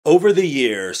Over the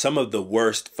years, some of the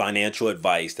worst financial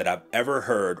advice that I've ever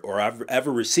heard or I've ever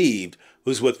received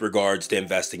was with regards to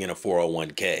investing in a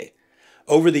 401k.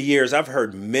 Over the years, I've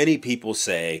heard many people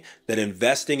say that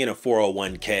investing in a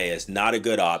 401k is not a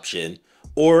good option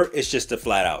or it's just a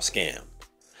flat out scam.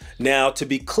 Now, to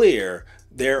be clear,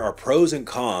 there are pros and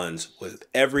cons with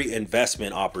every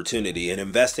investment opportunity, and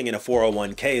investing in a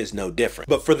 401k is no different.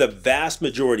 But for the vast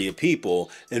majority of people,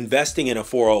 investing in a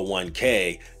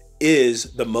 401k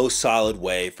is the most solid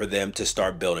way for them to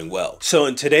start building wealth. So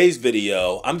in today's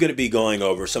video, I'm going to be going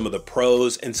over some of the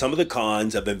pros and some of the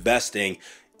cons of investing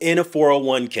in a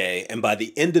 401k. And by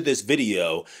the end of this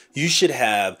video, you should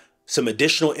have some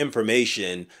additional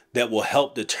information that will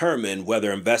help determine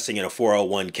whether investing in a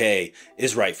 401k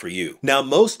is right for you. Now,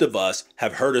 most of us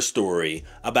have heard a story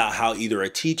about how either a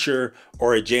teacher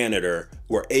or a janitor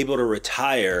were able to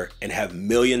retire and have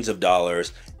millions of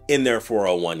dollars in their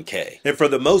 401k. And for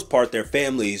the most part, their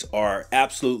families are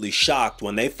absolutely shocked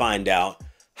when they find out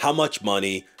how much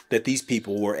money that these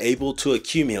people were able to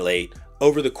accumulate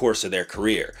over the course of their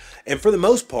career. And for the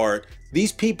most part,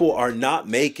 these people are not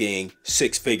making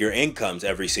six-figure incomes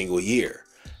every single year.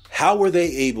 How were they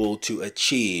able to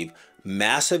achieve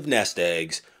massive nest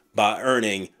eggs by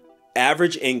earning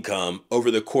average income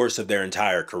over the course of their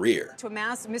entire career? To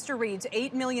amass Mr. Reed's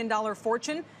 $8 million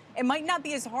fortune, it might not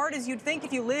be as hard as you'd think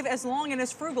if you live as long and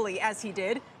as frugally as he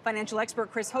did. Financial expert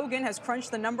Chris Hogan has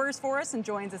crunched the numbers for us and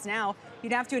joins us now.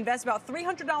 You'd have to invest about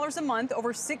 $300 a month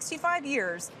over 65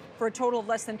 years for a total of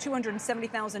less than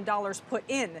 $270,000 put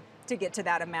in to get to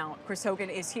that amount. Chris Hogan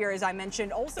is here, as I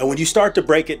mentioned. Also, and when you start to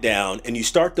break it down and you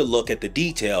start to look at the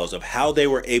details of how they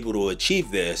were able to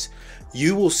achieve this,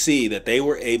 you will see that they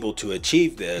were able to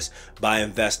achieve this by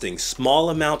investing small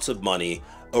amounts of money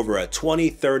over a 20,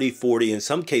 30, 40, in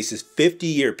some cases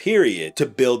 50-year period to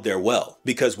build their wealth.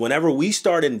 Because whenever we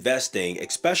start investing,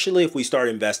 especially if we start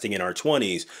investing in our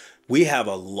 20s, we have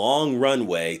a long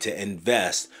runway to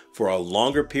invest for a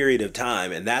longer period of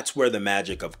time. And that's where the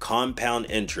magic of compound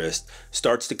interest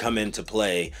starts to come into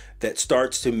play, that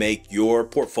starts to make your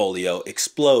portfolio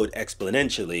explode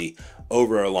exponentially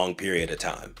over a long period of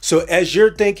time. So as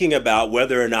you're thinking about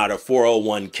whether or not a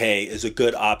 401k is a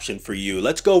good option for you,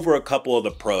 let's go over a couple of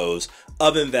the pros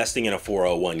of investing in a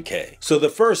 401k. So the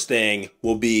first thing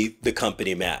will be the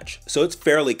company match. So it's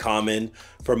fairly common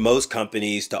for most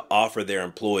companies to offer their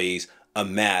employees a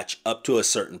match up to a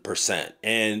certain percent.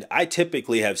 And I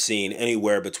typically have seen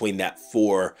anywhere between that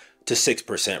 4 to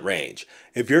 6% range.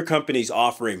 If your company's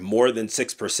offering more than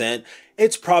 6%,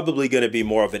 it's probably going to be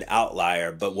more of an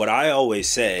outlier. But what I always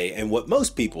say, and what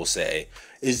most people say,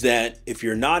 is that if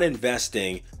you're not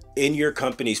investing in your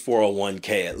company's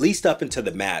 401k, at least up into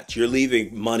the match, you're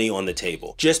leaving money on the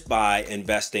table just by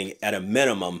investing at a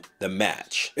minimum the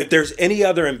match. If there's any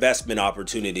other investment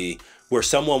opportunity where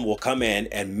someone will come in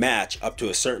and match up to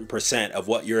a certain percent of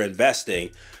what you're investing,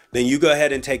 then you go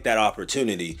ahead and take that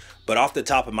opportunity. But off the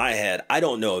top of my head, I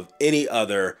don't know of any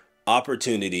other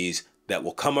opportunities that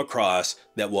will come across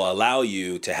that will allow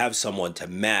you to have someone to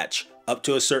match up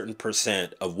to a certain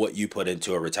percent of what you put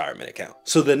into a retirement account.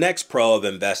 So the next pro of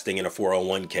investing in a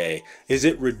 401k is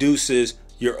it reduces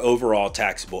your overall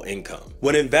taxable income.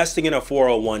 When investing in a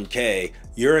 401k,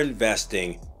 you're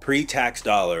investing pre-tax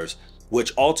dollars,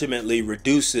 which ultimately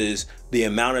reduces the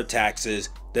amount of taxes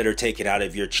that are taken out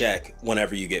of your check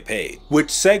whenever you get paid. Which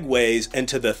segues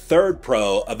into the third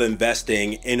pro of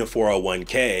investing in a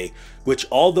 401k, which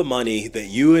all the money that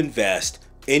you invest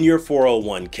in your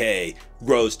 401k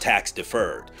grows tax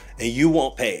deferred. And you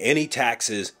won't pay any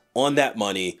taxes on that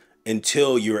money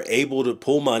until you're able to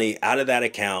pull money out of that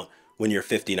account when you're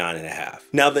 59 and a half.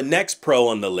 Now, the next pro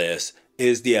on the list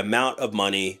is the amount of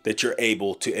money that you're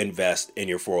able to invest in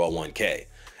your 401k.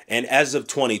 And as of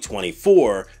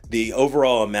 2024, the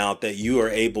overall amount that you are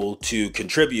able to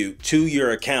contribute to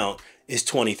your account is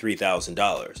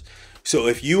 $23,000. So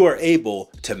if you are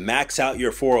able to max out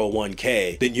your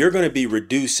 401k, then you're going to be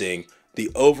reducing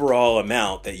the overall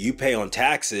amount that you pay on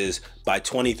taxes by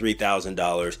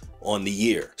 $23,000 on the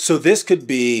year. So this could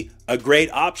be a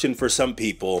great option for some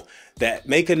people that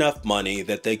make enough money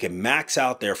that they can max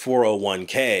out their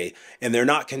 401k and they're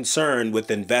not concerned with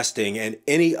investing in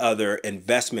any other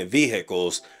investment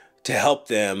vehicles to help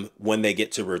them when they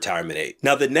get to retirement age.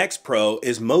 Now, the next pro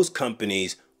is most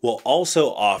companies will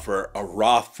also offer a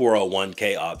Roth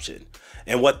 401k option.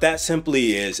 And what that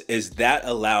simply is that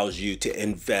allows you to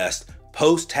invest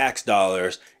post-tax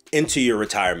dollars into your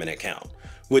retirement account,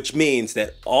 which means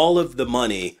that all of the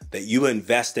money that you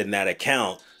invest in that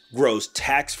account grows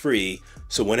tax-free.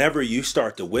 So whenever you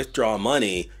start to withdraw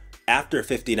money after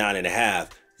 59 and a half,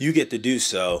 you get to do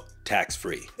so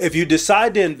tax-free. If you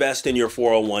decide to invest in your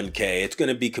 401k, it's going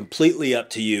to be completely up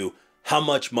to you how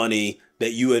much money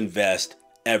that you invest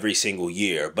every single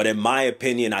year. But in my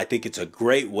opinion, I think it's a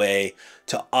great way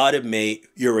to automate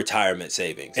your retirement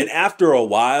savings. And after a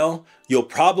while, you'll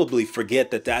probably forget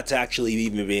that that's actually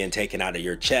even being taken out of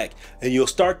your check, and you'll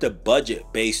start to budget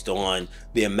based on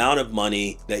the amount of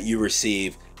money that you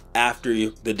receive after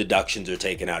the deductions are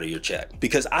taken out of your check.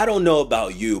 Because I don't know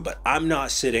about you, but I'm not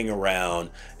sitting around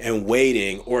and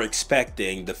waiting or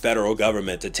expecting the federal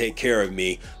government to take care of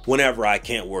me whenever I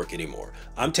can't work anymore.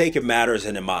 I'm taking matters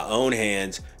into my own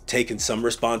hands, taking some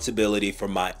responsibility for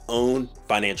my own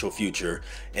financial future.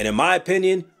 And in my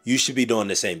opinion, you should be doing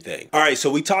the same thing. All right, so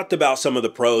we talked about some of the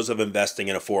pros of investing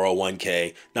in a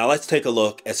 401k. Now let's take a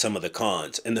look at some of the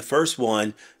cons. And the first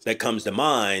one that comes to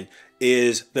mind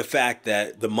is the fact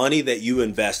that the money that you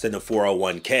invest in a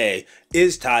 401k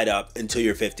is tied up until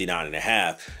you're 59 and a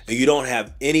half. And you don't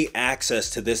have any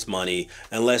access to this money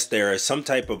unless there is some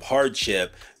type of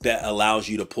hardship that allows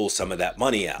you to pull some of that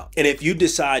money out. And if you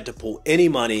decide to pull any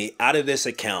money out of this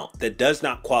account that does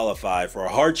not qualify for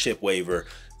a hardship waiver,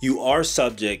 you are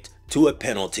subject to a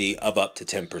penalty of up to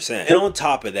 10%. And on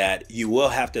top of that, you will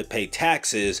have to pay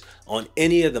taxes on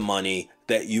any of the money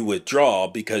that you withdraw,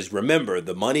 because remember,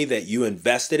 the money that you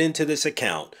invested into this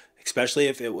account, especially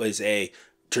if it was a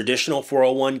traditional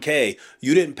 401k,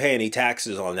 you didn't pay any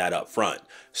taxes on that up front.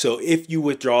 So if you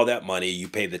withdraw that money, you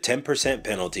pay the 10%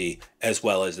 penalty as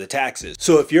well as the taxes.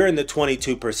 So if you're in the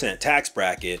 22% tax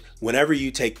bracket, whenever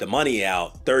you take the money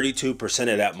out,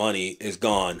 32% of that money is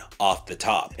gone off the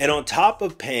top. And on top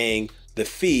of paying the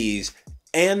fees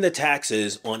and the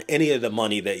taxes on any of the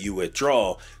money that you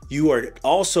withdraw, you are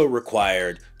also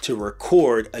required to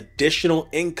record additional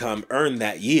income earned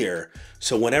that year.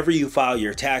 So whenever you file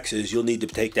your taxes, you'll need to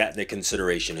take that into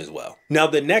consideration as well. Now,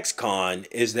 the next con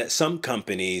is that some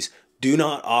companies do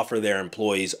not offer their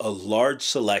employees a large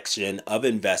selection of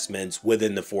investments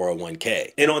within the 401k.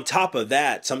 And on top of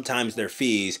that, sometimes their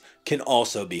fees can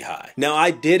also be high. Now, I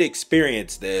did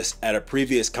experience this at a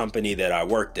previous company that I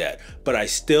worked at, but I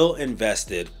still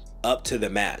invested up to the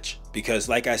match because,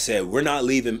 like I said, we're not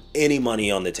leaving any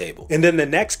money on the table. And then the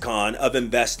next con of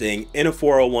investing in a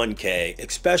 401k,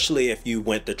 especially if you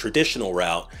went the traditional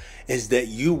route, is that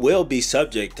you will be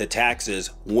subject to taxes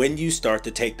when you start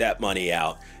to take that money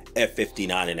out at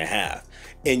 59 and a half.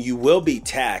 And you will be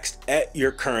taxed at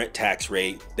your current tax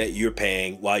rate that you're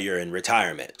paying while you're in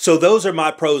retirement. So those are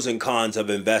my pros and cons of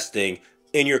investing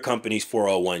in your company's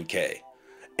 401k.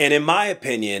 And in my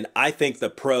opinion, I think the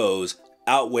pros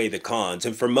outweigh the cons.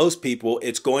 And for most people,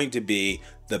 it's going to be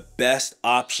the best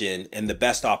option and the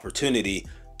best opportunity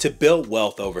to build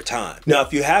wealth over time. Now,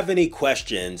 if you have any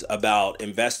questions about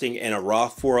investing in a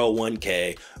Roth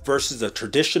 401k versus a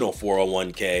traditional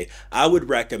 401k, I would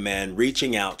recommend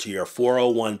reaching out to your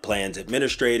 401 plans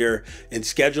administrator and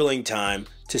scheduling time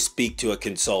to speak to a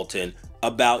consultant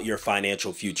about your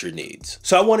financial future needs.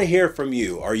 So I want to hear from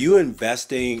you. Are you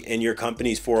investing in your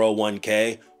company's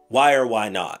 401k? Why or why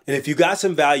not? And if you got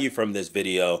some value from this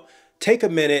video, take a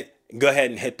minute and go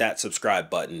ahead and hit that subscribe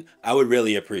button. I would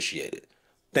really appreciate it.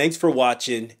 Thanks for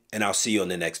watching, and I'll see you in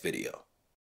the next video.